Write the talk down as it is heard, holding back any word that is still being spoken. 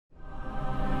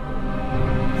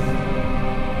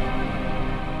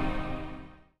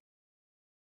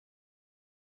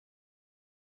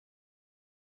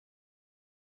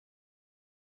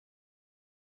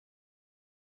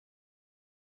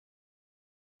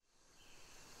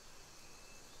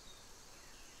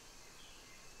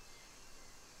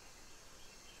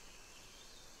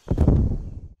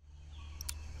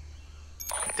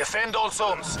Defend all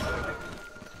zones.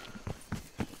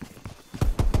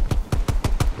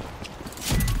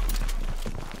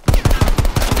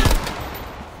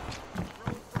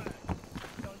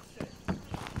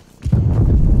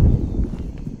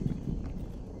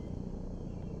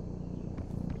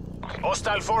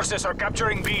 Hostile forces are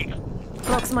capturing B.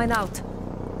 Prox mine out.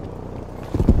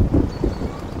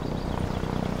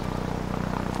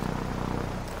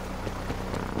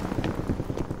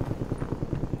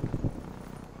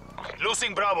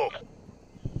 Losing Bravo.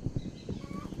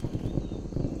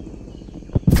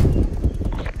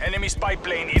 Enemy spy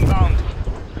plane inbound.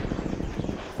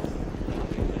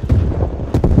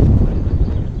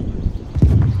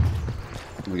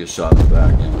 We get shot in the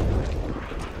back.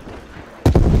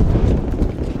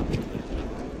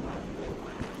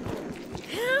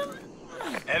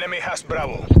 Enemy has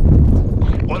Bravo.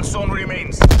 One zone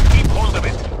remains. Keep hold of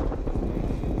it.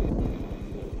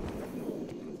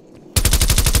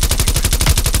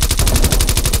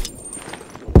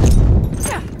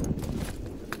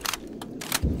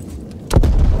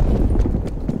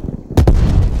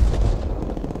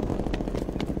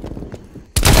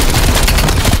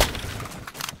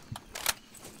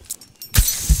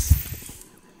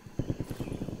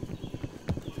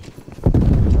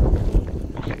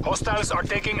 Hostiles are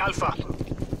taking Alpha.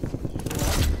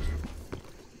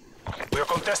 We are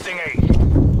contesting A.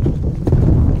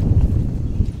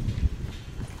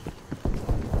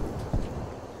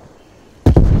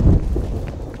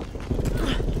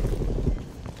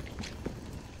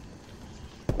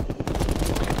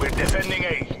 We're defending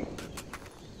A.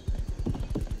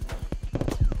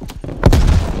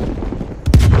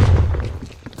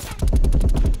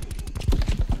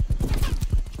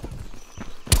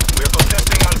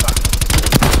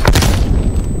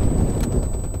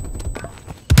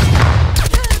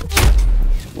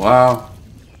 Wow.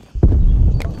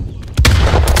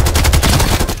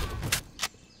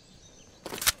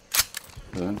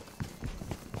 Good.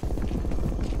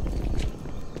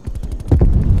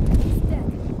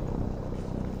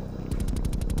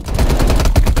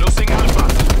 Losing Alpha.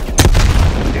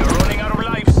 They are running out of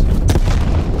lives.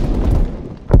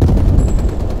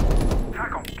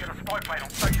 TACOM, get a spy plane on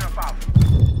station above.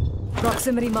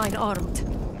 Proximity mine armed.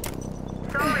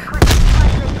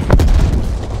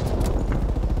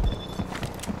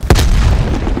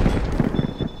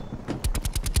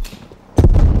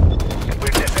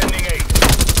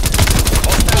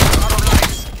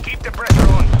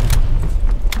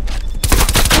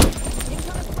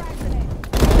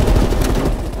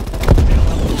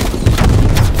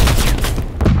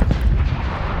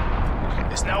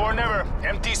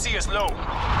 MTC is low.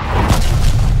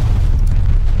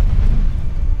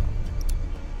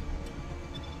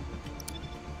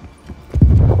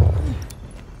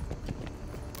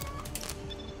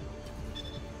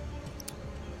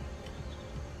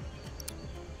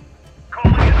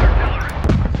 Calling in artillery.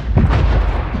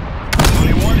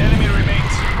 Only one enemy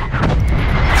remains.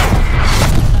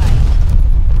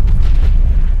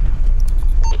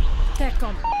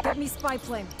 TACOM, get me spy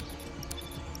plane.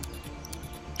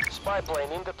 Spy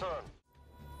plane in the turn.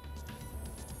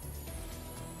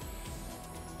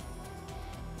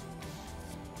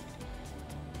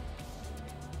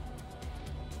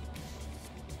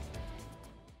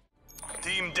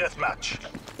 Team deathmatch.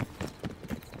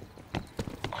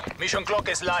 Mission clock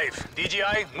is live.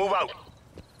 DGI, move out.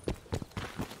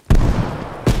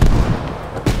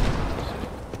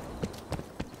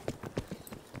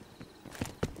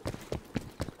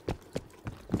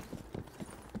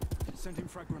 Sending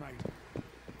frag grenade.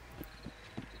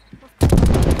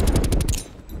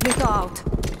 Mito out.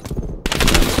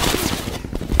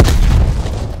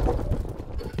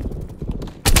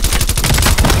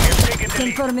 We've taken the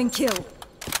lead. Confirming kill.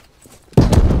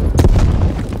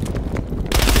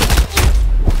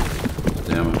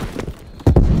 Damn it.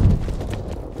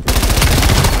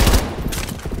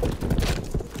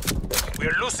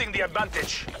 We're losing the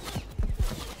advantage.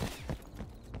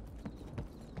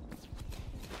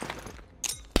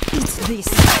 It's this.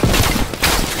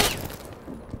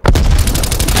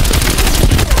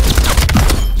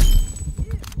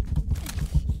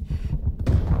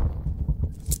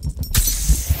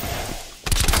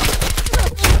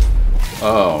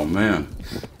 Oh man,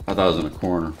 I thought I was in a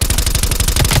corner.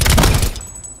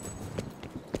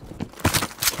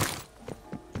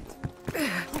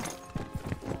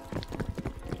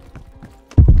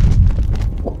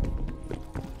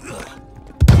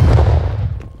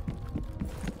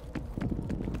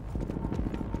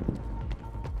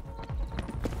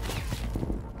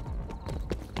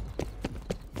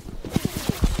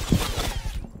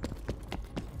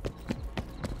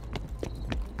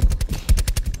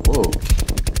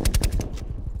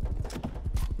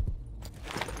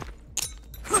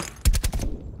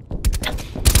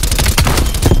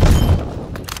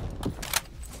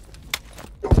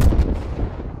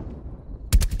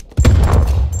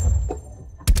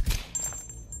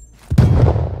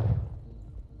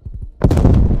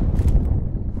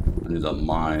 There's a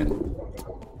mine.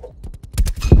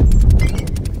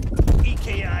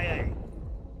 EKIA.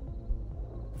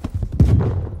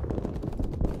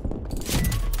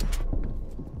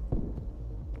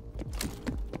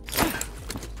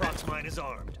 Prox mine is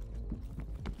armed.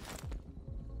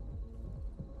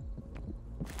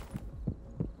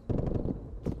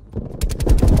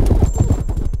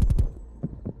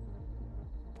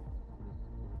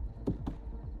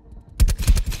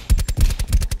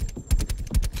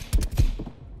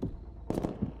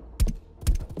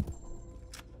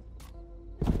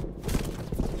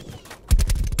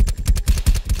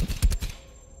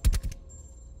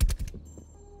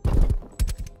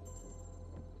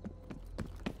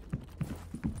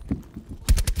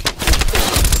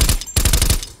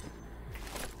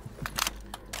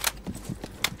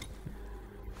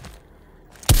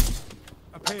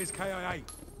 Appears KIA.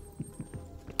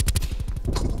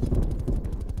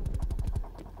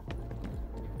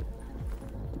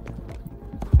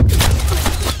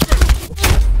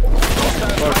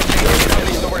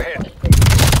 Enemies overhead.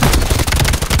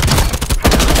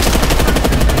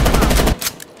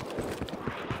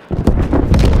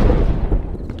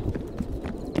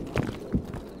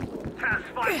 Task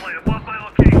spy plane above my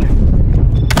location.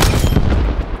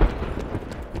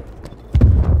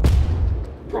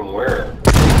 From where?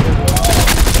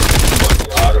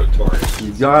 Auto torrent.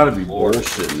 You gotta be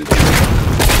bullshitting me.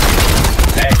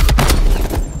 Hey,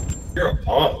 you're a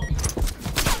punk.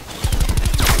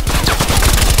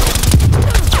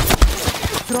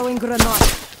 Throwing grenade.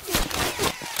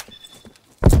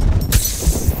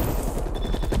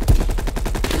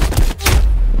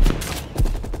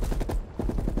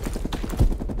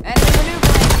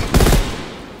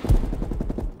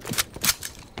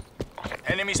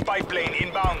 Enemy spy plane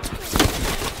inbound.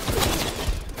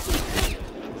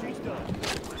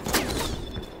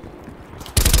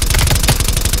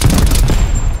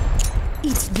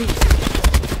 Eat this.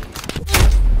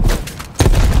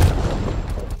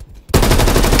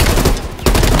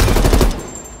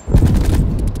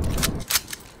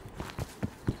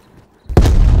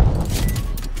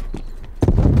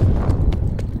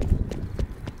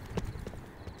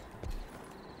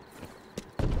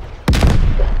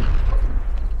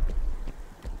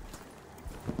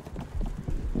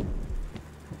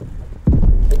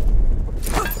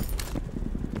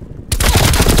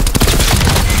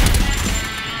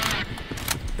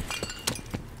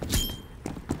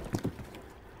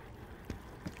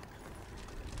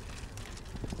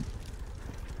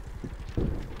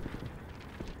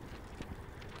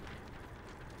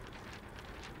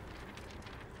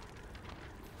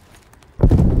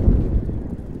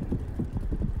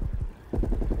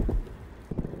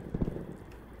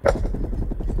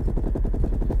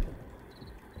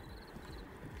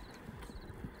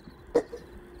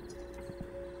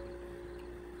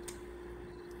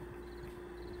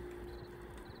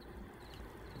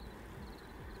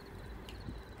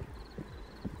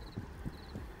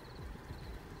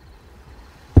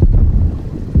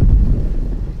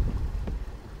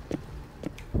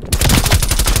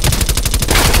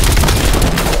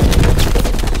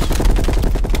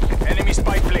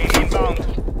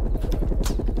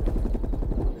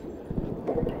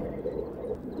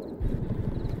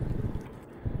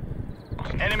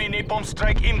 Enemy napalm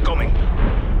strike incoming.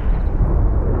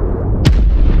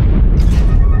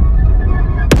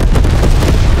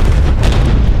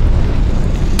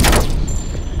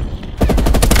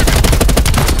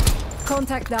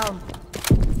 Contact down.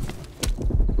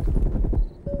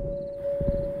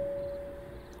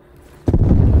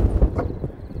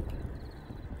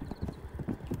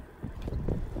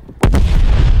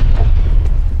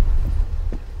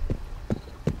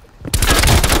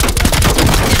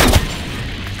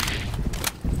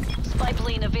 Spy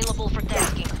plane available for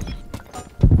tasking.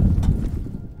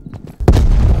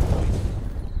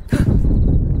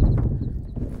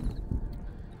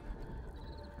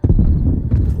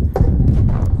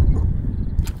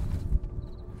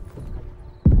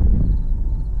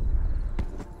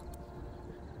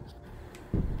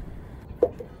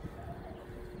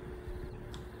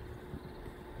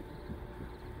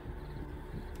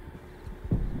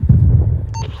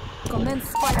 Commence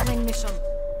spy plane mission.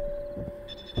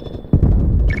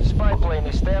 Spy plane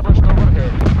established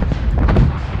overhead.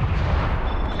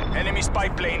 Enemy spy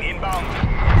plane inbound.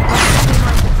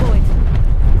 Deployed.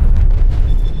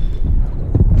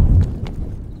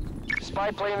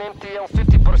 Spy plane MTL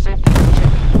 50%.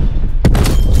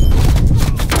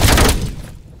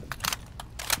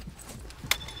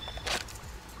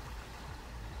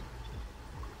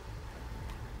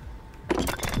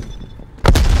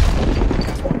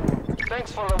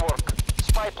 Thanks for the work.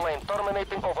 Spy plane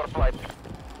terminating overflight.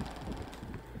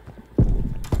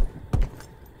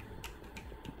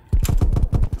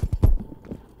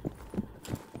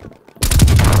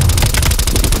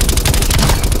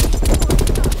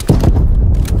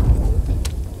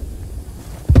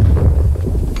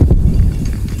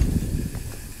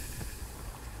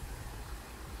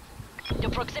 The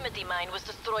proximity mine was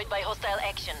destroyed by hostile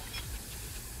action.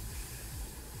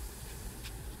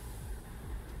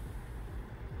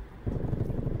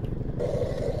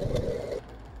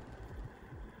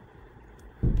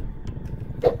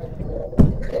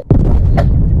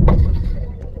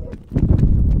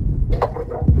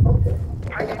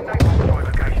 Taking naval supply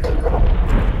locations.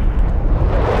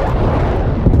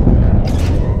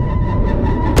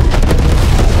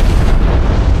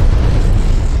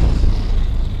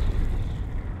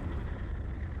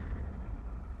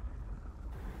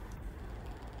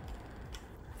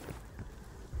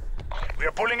 We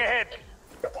are pulling ahead.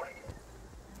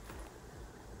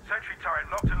 Sentry turret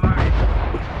locked and loaded.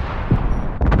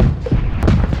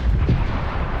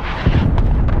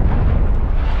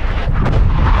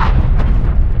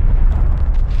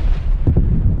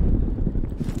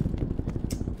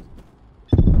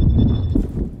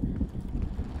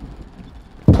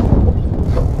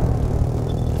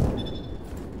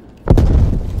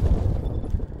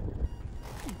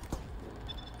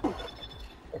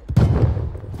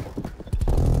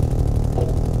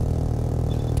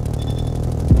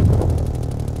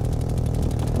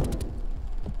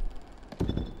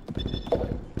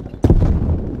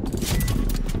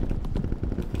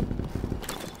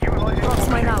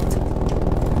 Mine out.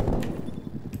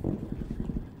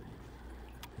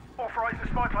 Authorize the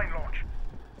spy plane launch.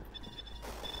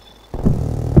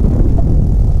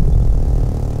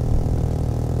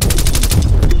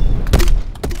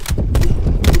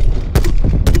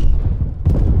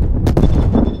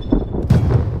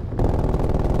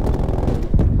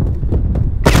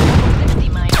 Proximity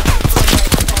mine was destroyed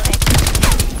by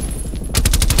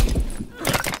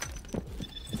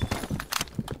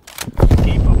hostile action.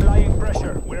 Keep applying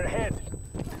pressure. We're ahead.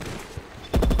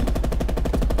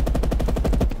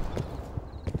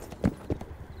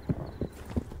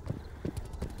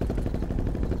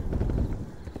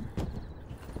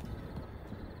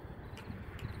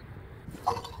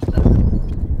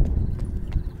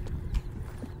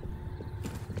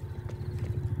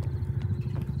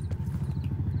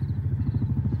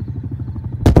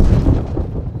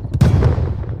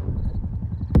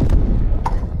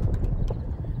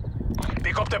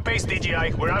 Pick up the pace,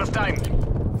 DGI. We're out of time.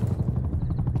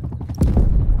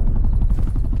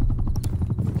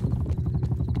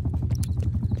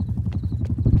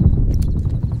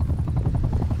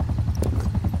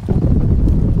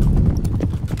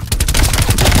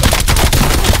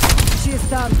 She is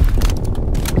down.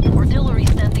 Artillery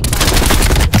standing by.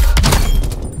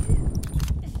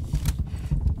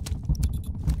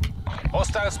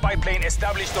 Hostile spy plane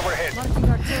established overhead. Marking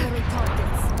artillery targets.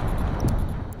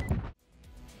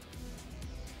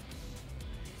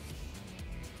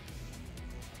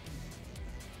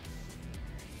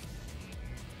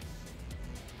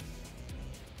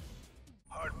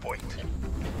 Hard point.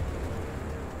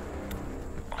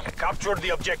 Capture the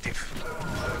objective.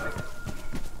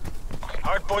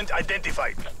 Hard point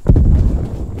identified.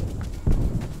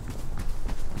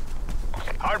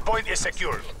 Hard point is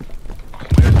secure.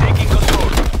 We are taking control.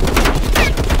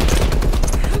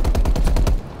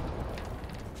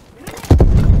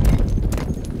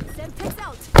 Send pigs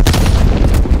out.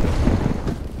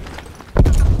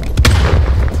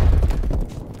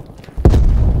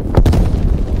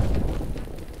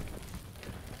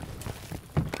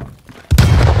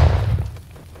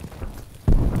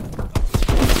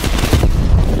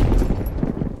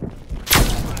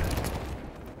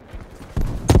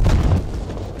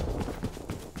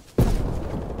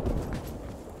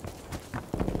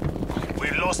 We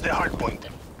lost the hard point.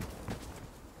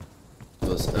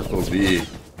 This FOB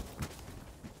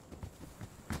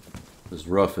is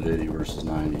rough at 80 versus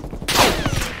 90.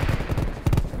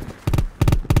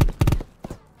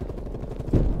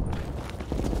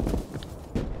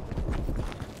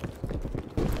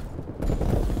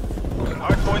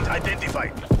 Hard point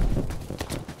identified.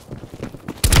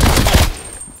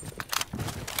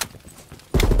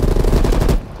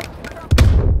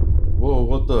 Whoa,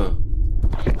 what the?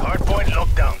 Hard point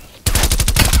locked down.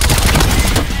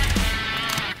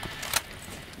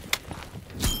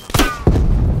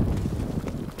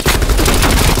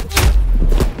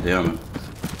 Damn it.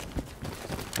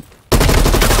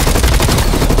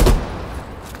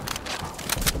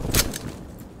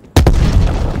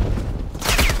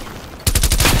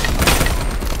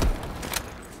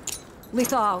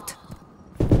 Lethal out.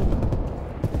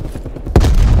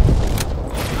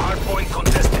 Hardpoint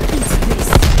contested. It's this.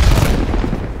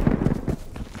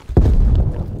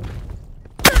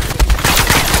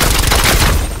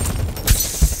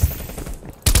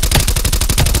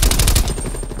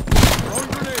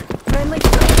 Friendly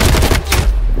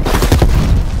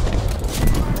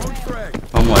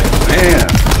I'm like, man.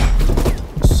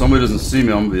 If somebody doesn't see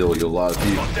me, I'm gonna be able to get a lot of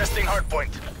people. Contesting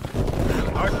hardpoint.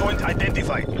 Hardpoint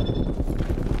identified.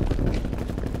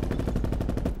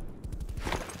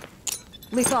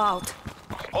 lethal out.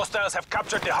 Hostiles have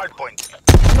captured the hardpoint.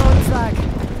 Throwing frag.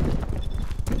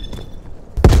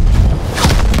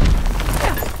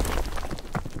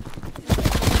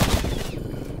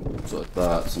 So I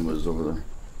thought somebody was over there.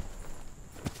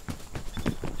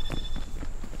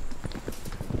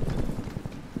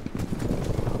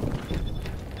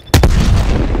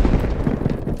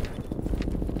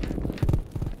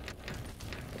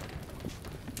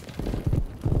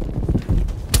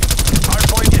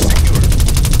 Hardpoint is secure.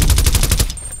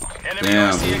 Enemy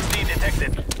Damn. RCXD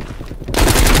detected.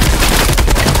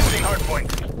 Contesting hardpoint.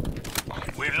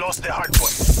 We lost the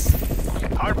hardpoint.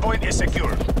 Hardpoint is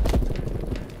secure.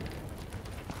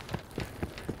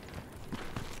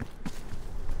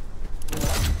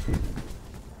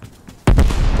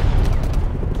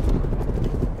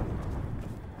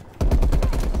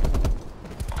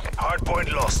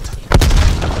 Hardpoint lost.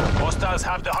 Hostiles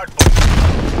have the hardpoint.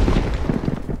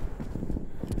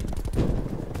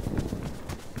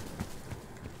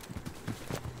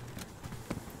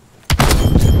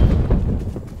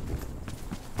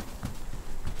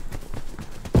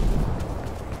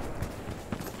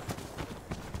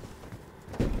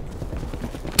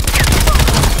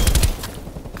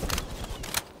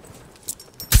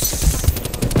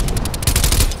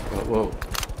 Whoa.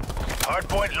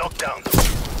 Hardpoint locked down.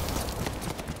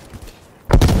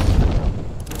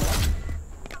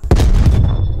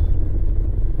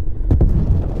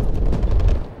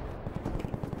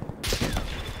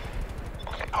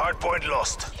 Hardpoint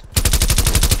lost.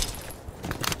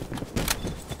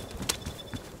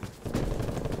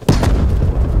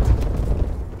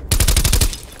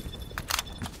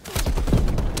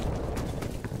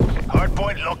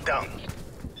 Hardpoint locked down.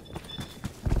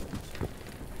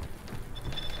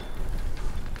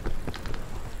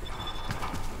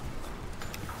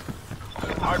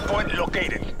 Hardpoint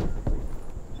located.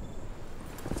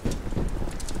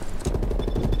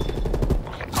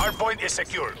 Hardpoint is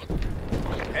secure.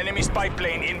 Enemy spy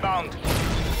plane inbound.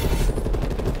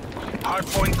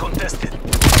 Hardpoint contested.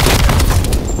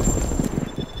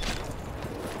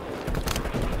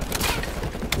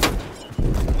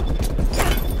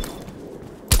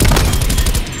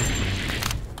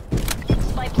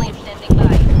 Spy plane standing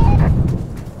by.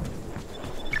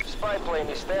 Spy plane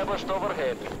established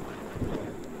overhead.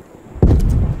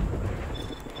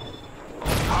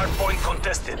 Hardpoint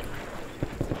contested.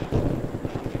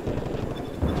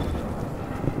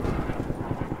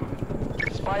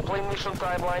 Spy plane mission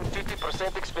timeline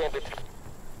 50% expanded.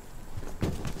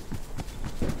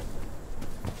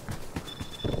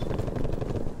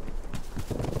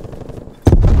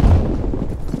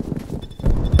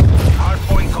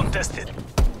 Hardpoint contested.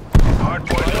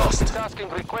 Hardpoint lost. Tasking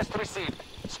request received.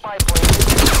 Spy plane.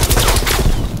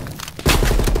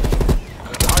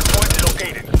 Hardpoint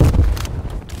located.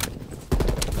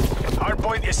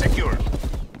 Hardpoint is secure.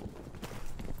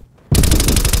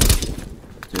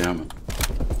 Damn it.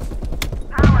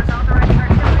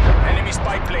 Enemy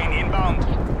spy plane inbound.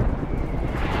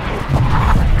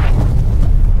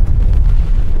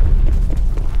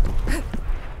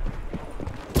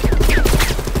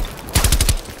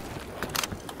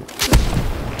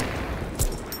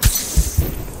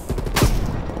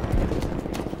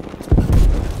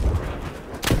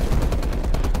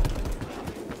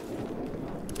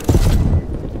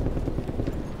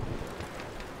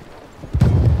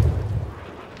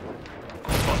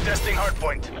 Contesting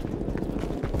hardpoint.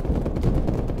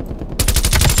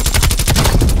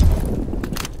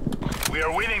 We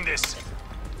are winning this.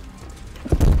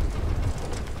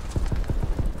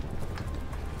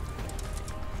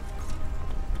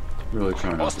 Really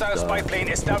trying not to Hostile spy die. plane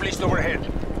established overhead.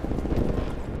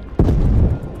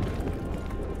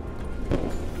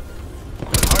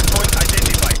 Hardpoint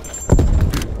identified.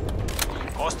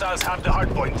 Hostiles have the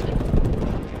hardpoint.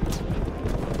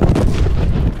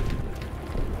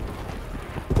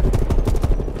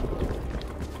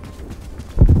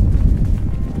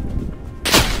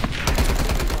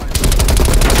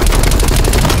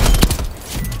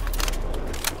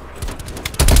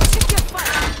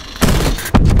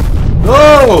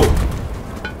 No!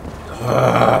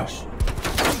 Gosh.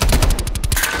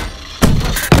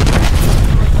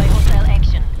 Destroyed by hostile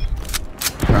action.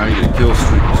 Trying to get a kill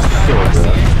streak. like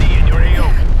that. CSD in your AO.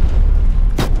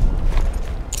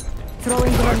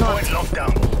 Throwing Hardpoint grenade. locked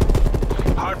down.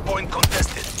 Hardpoint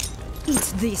contested.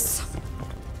 Eat this.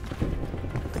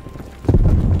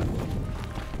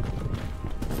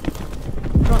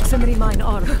 Proximity mine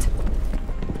armed.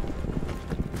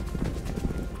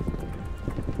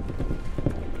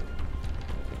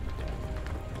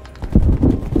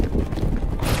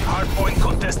 Hardpoint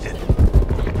contested.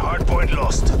 Hardpoint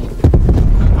lost.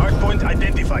 Hardpoint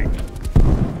identified.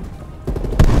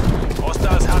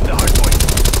 Hostiles have the hardpoint.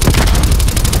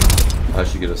 I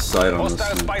should get a sight on this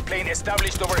Hostile thing. spy plane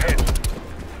established overhead.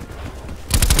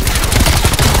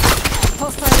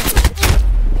 Hostile.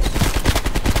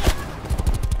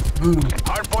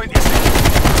 Hardpoint is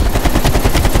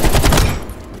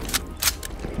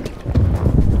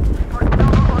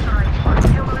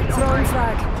Throwing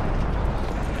flag.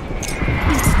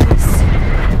 Eat this.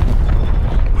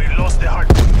 We lost the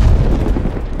hardpoint.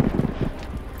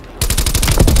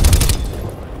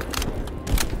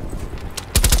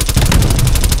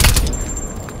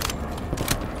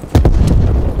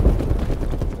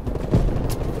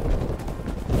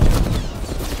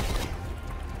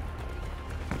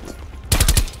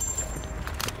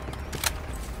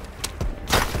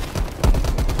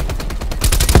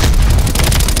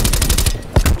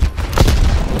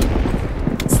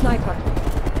 Sniper.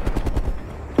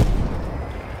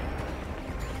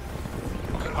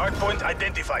 Hardpoint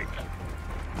identified.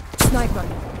 Sniper.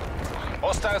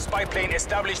 Hostile spy plane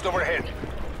established overhead.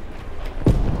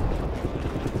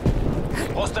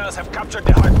 Hostiles have captured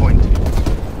the hardpoint.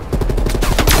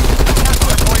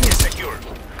 Hardpoint is secure.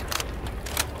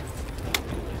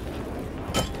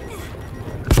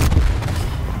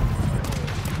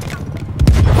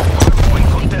 Hardpoint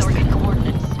contested. Target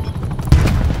coordinates.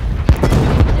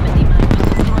 Proximity mine was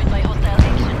destroyed by hostile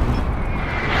action.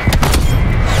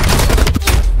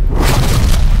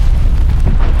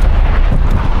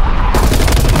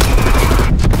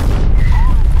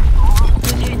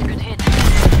 Good hit, good hit.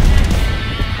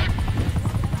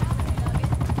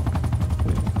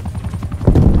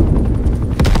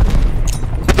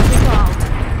 Out.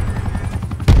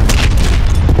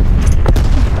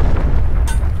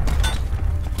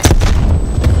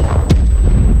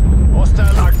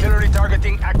 Hostile artillery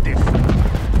targeting active.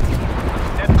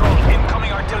 Net call,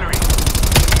 incoming artillery.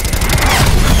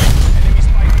 Enemy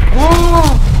spy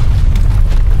plane.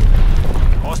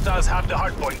 Hostiles have the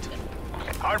hardpoint.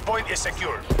 Hardpoint is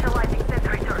secure. Utilizing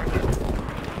sentry turret.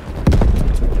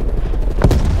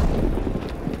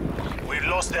 We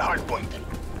lost the hardpoint.